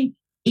this very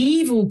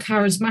evil,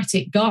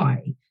 charismatic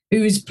guy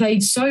who is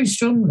played so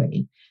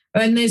strongly.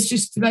 And there's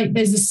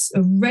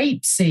a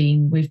rape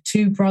scene with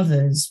two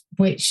brothers,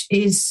 which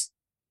is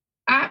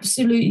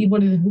absolutely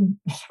one of the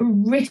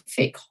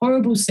horrific,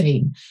 horrible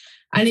scene.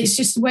 And it's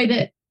just the way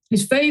that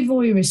it's very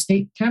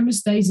voyeuristic. Camera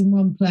stays in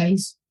one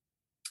place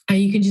and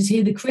you can just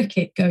hear the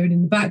cricket going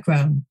in the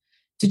background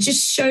to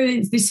just show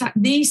that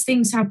these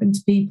things happen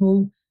to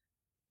people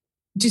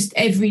just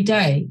every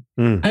day.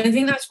 And I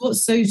think that's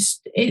what's and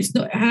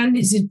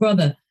it's his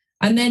brother.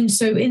 And then,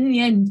 so in the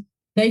end,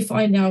 they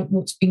find out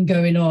what's been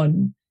going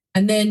on.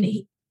 And then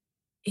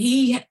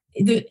he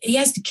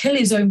has to kill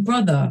his own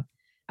brother.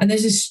 And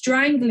there's a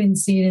strangling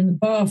scene in the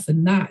bath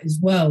and that as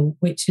well,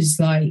 which is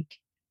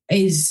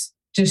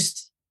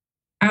just,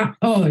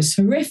 it's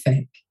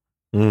horrific.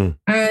 And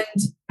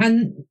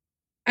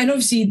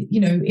obviously,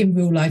 in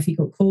real life, he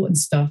got caught and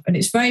stuff. And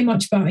it's very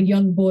much about a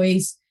young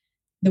boy's,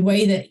 the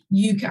way that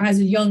you, as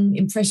a young,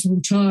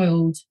 impressionable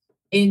child,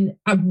 in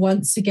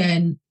once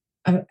again,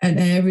 an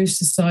area of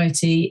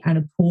society and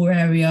a poor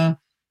area,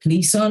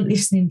 police aren't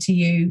listening to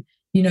you,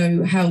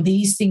 how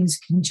these things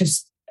can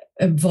just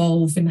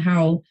evolve, and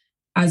how,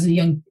 as a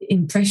young,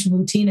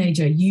 impressionable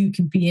teenager, you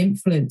can be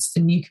influenced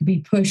and you can be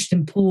pushed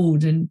and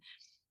pulled and,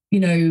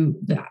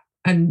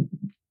 and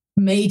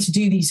made to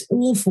do these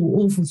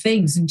awful, awful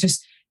things. And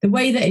just the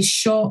way that it's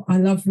shot, I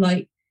love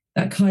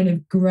that kind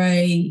of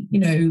grey,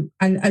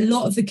 and a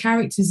lot of the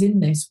characters in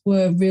this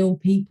were real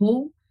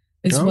people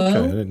as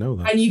well. I didn't know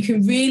that. And you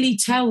can really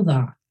tell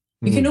that.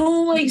 You can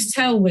always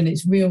tell when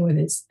it's real,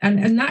 and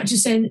that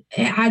just it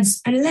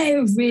adds a layer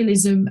of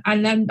realism,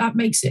 and then that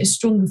makes it a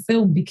stronger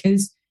film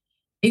because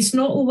it's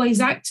not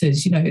always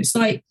actors. It's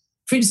like,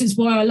 for instance,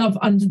 why I love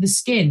Under the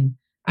Skin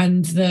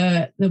and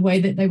the way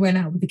that they went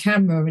out with the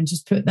camera and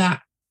just put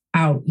that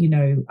out.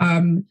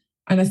 And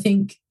I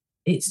think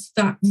it's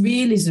that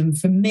realism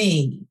for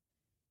me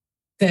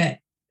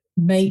that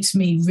makes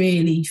me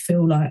really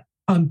feel like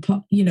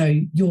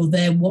you're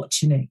there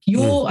watching it.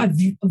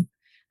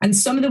 And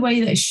some of the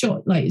way that it's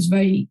shot, is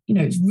very,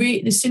 it's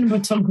really, the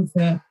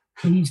cinematographer,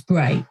 he's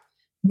great,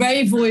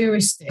 very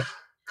voyeuristic.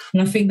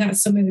 And I think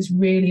that's something that's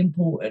really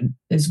important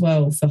as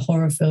well for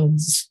horror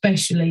films,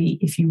 especially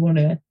if you want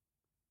to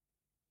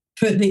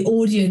put the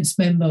audience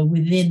member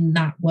within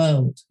that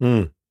world.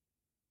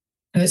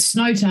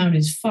 Snowtown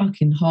is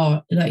fucking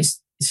hard.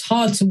 It's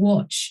hard to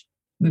watch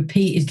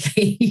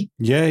repeatedly.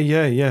 Yeah.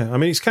 I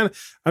mean, it's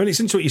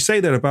interesting what you say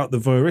there about the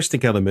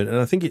voyeuristic element, and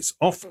I think it's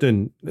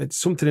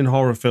something in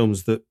horror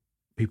films that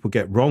people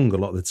get wrong a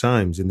lot of the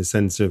times, in the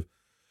sense of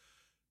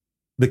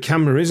the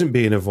camera isn't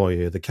being a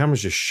voyeur, the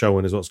camera's just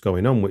showing us what's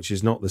going on, which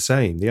is not the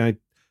same.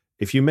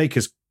 If you make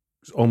us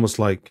almost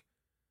like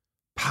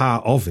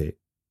part of it,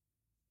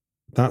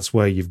 that's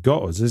where you've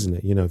got us, isn't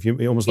it? If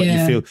you almost like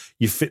you feel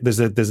you fit. There's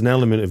an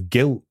element of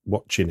guilt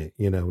watching it,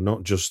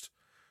 not just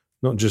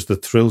the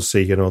thrill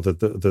seeking or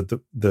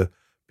the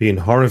being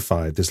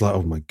horrified. There's like,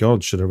 oh my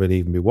God, should I really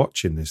even be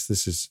watching this?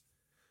 This is,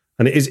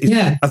 and it is.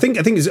 I think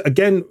it's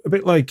again a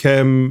bit like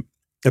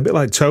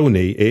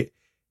Tony.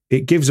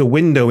 It gives a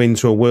window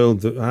into a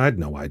world that I had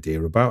no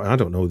idea about. I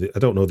don't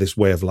know this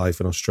way of life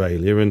in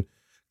Australia, and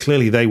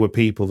clearly they were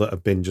people that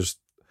have been just.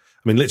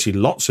 I mean, literally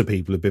lots of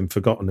people have been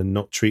forgotten and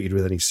not treated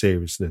with any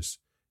seriousness.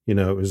 You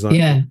know, it was like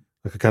a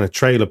kind of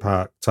trailer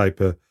park type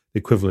of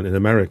equivalent in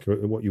America,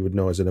 what you would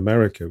know as in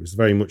America. It was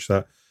very much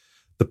that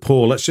the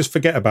poor, let's just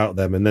forget about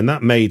them. And then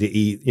that made it,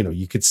 you know,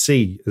 you could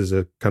see as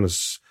a kind of,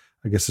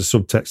 I guess, the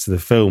subtext of the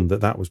film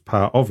that was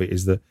part of it,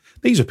 is that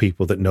these are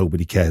people that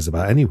nobody cares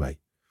about anyway.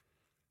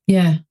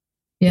 Yeah.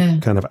 Yeah.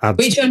 Kind of adds.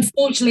 Which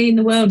unfortunately in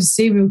the world of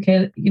serial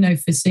killers, you know,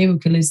 for serial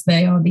killers,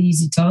 they are the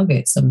easy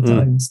targets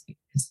sometimes.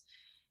 Because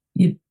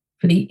you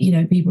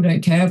know, people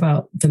don't care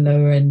about the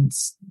lower end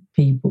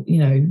people, you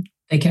know,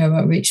 they care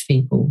about rich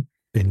people.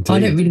 Indeed. I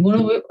don't really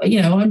want to, you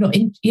know, I'm not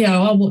in, you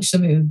know, I'll watch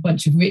something with a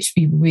bunch of rich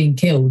people being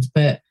killed,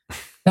 but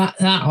that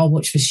I'll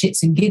watch for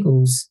shits and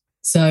giggles.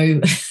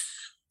 So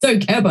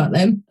don't care about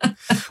them.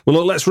 Well,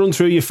 look, let's run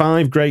through your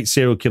 5 great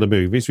serial killer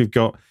movies. We've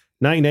got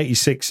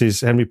 1986's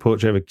Henry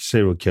Portrait of a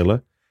Serial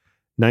Killer,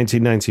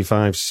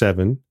 1995's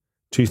Seven,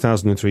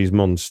 2003's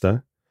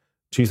Monster,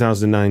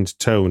 2009's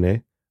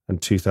Tony, and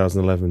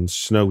 2011's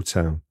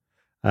Snowtown.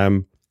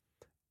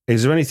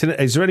 Is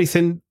there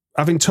anything,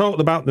 having talked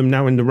about them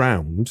now in the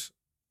round,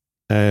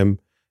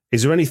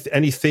 is there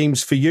any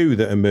themes for you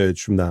that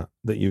emerged from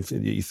that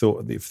you've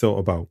thought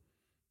about?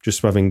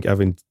 Just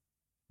having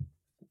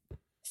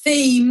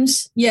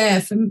themes,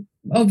 yeah.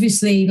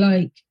 Obviously,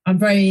 like, I'm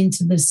very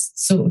into this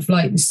sort of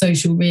like the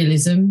social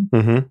realism,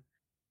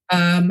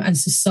 and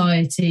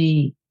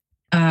society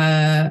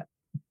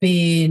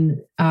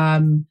being,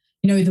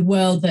 you know, the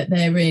world that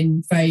they're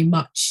in very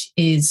much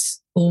is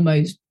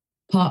almost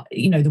part.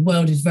 You know, the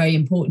world is very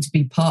important to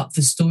be part of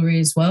the story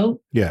as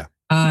well. Yeah.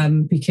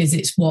 Because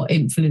it's what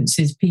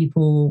influences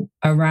people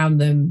around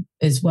them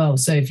as well.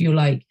 So if you're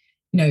like,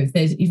 you know,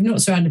 if you're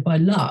not surrounded by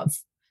love,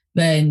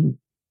 then,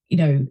 you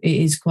know, it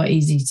is quite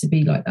easy to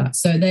be like that.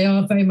 So they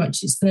are very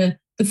much, it's the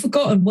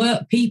forgotten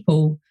work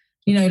people,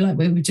 you know, like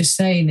we were just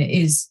saying, it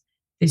is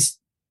this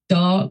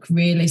dark,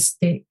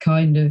 realistic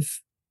kind of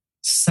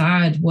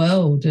sad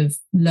world of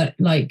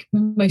like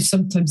almost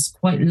sometimes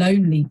quite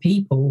lonely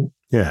people.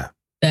 Yeah.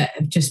 That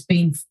have just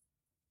been,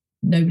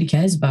 nobody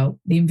cares about,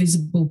 the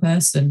invisible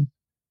person,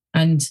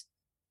 and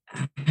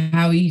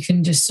how you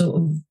can just sort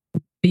of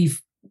be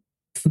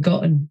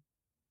forgotten.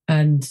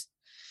 And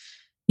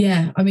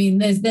yeah, I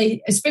mean,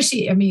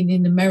 especially, I mean,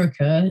 in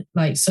America,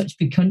 like such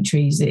big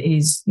countries, it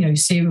is, you know,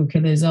 serial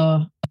killers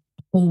are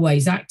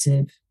always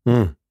active.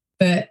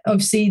 But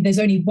obviously there's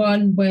only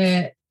one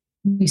where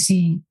we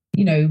see,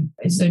 you know,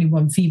 there's only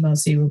one female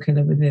serial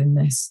killer within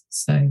this.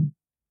 So,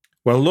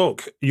 well,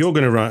 look, you're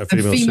going to write a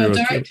female serial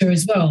director killer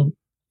as well.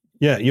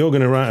 Yeah, you're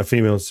going to write a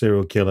female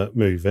serial killer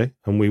movie,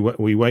 and we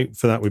wait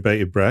for that with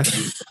bated breath.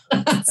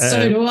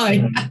 So do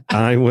I.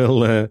 I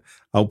will.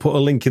 I'll put a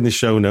link in the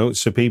show notes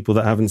so people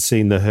that haven't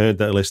seen The Herd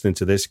that are listening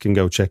to this can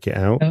go check it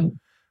out. Oh.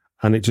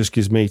 And it just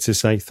gives me to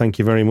say thank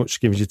you very much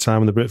for giving us your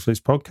time on the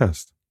Britflix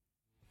podcast.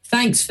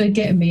 Thanks for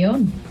getting me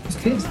on. It's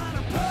good.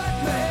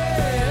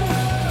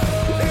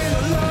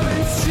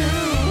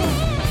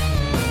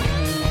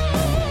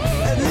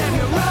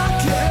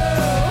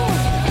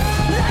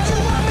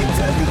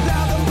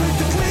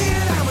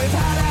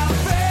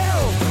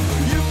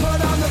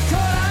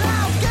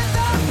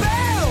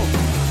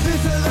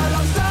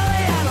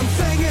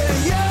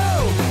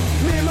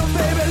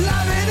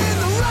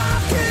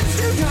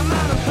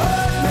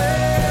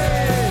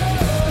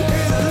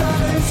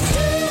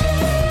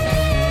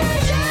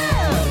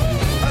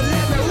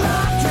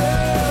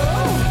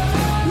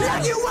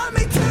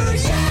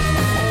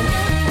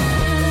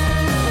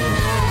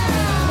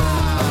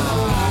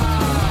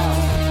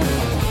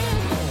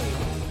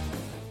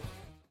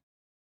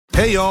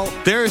 Hey y'all,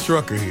 Darius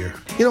Rucker here.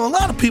 You know, a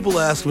lot of people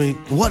ask me,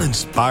 what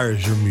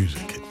inspires your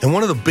music? And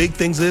one of the big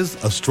things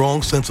is a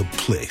strong sense of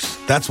place.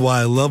 That's why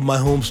I love my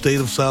home state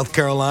of South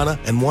Carolina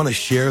and want to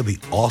share the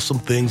awesome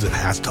things it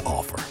has to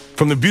offer.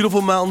 From the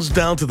beautiful mountains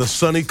down to the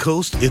sunny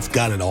coast, it's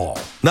got it all.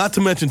 Not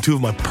to mention 2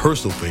 of my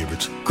personal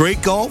favorites,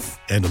 great golf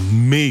and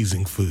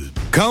amazing food.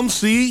 Come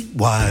see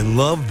why I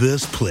love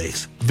this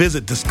place.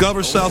 Visit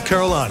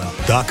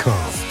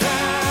discoversouthcarolina.com.